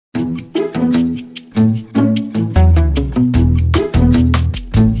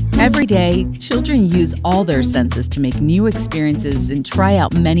day, children use all their senses to make new experiences and try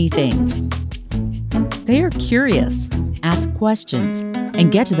out many things. They are curious, ask questions,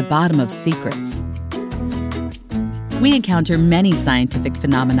 and get to the bottom of secrets. We encounter many scientific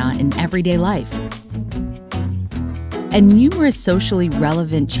phenomena in everyday life. And numerous socially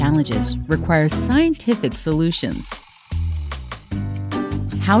relevant challenges require scientific solutions.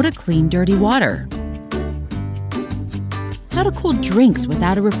 How to clean dirty water. How to cool drinks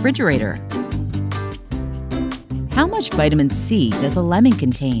without a refrigerator. How much vitamin C does a lemon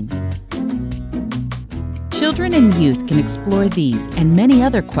contain? Children and youth can explore these and many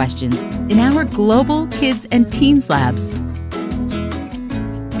other questions in our Global Kids and Teens Labs.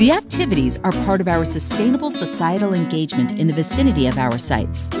 The activities are part of our sustainable societal engagement in the vicinity of our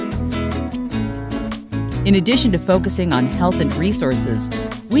sites. In addition to focusing on health and resources,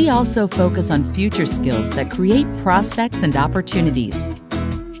 we also focus on future skills that create prospects and opportunities.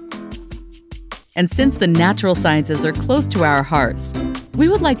 And since the natural sciences are close to our hearts, we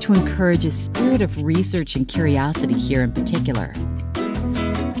would like to encourage a spirit of research and curiosity here in particular.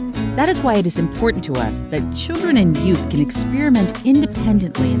 That is why it is important to us that children and youth can experiment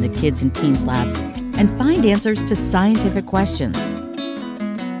independently in the Kids and Teens Labs and find answers to scientific questions.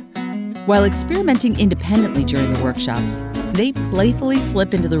 While experimenting independently during the workshops, they playfully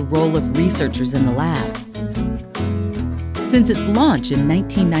slip into the role of researchers in the lab. Since its launch in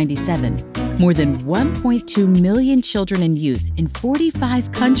 1997, more than 1.2 million children and youth in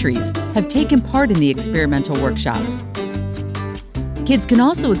 45 countries have taken part in the experimental workshops. Kids can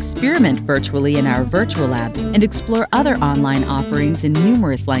also experiment virtually in our virtual lab and explore other online offerings in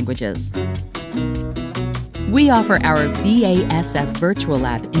numerous languages. We offer our BASF virtual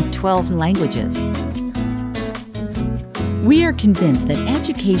lab in 12 languages. We are convinced that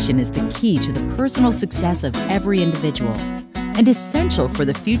education is the key to the personal success of every individual and essential for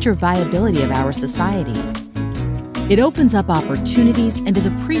the future viability of our society. It opens up opportunities and is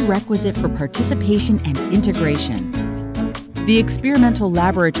a prerequisite for participation and integration. The experimental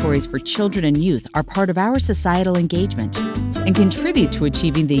laboratories for children and youth are part of our societal engagement and contribute to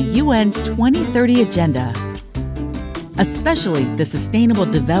achieving the UN's 2030 Agenda, especially the Sustainable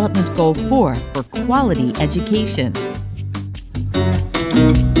Development Goal 4 for quality education.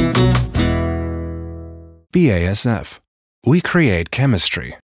 BASF. We create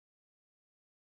chemistry.